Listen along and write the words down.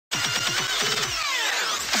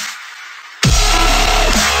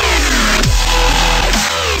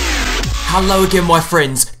Hello again, my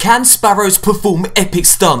friends. Can sparrows perform epic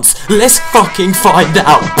stunts? Let's fucking find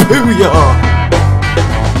out. Booyah!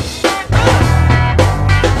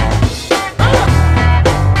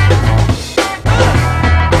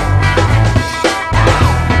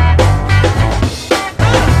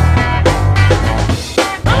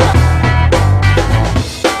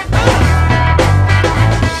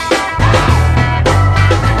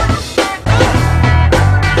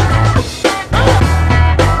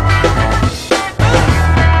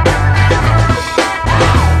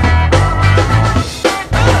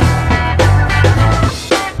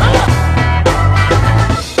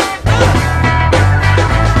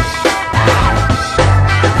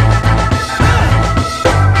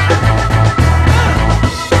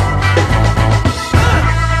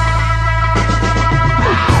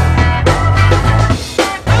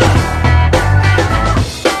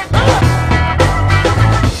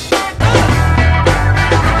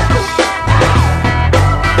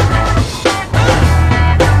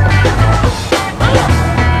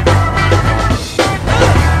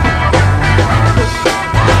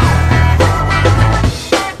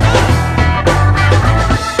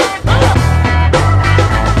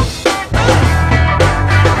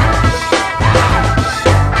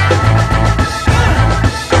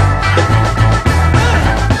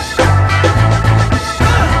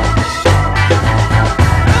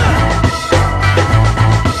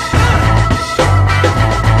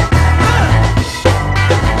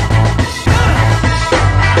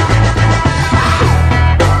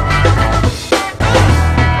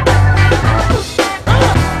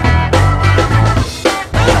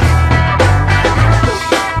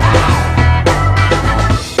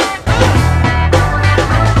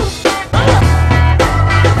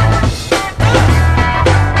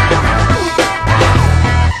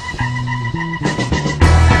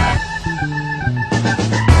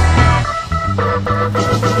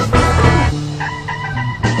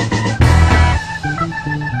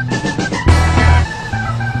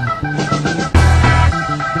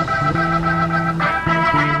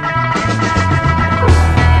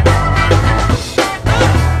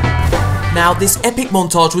 Now, this epic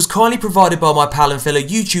montage was kindly provided by my pal and fellow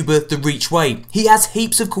YouTuber, The Reach Way. He has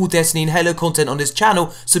heaps of cool Destiny and Halo content on his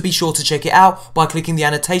channel, so be sure to check it out by clicking the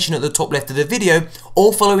annotation at the top left of the video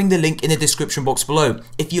or following the link in the description box below.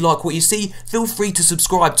 If you like what you see, feel free to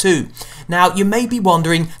subscribe too. Now, you may be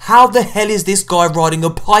wondering, how the hell is this guy riding a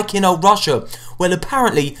pike in old Russia? Well,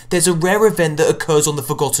 apparently, there's a rare event that occurs on the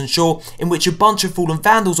Forgotten Shore in which a bunch of fallen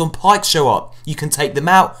vandals on pikes show up. You can take them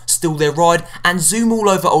out, steal their ride, and zoom all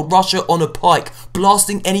over old Russia on a pike,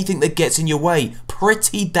 blasting anything that gets in your way.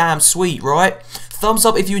 Pretty damn sweet, right? Thumbs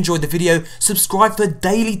up if you enjoyed the video, subscribe for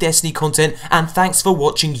daily Destiny content, and thanks for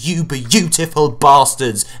watching, you beautiful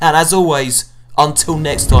bastards. And as always, until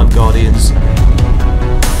next time, Guardians.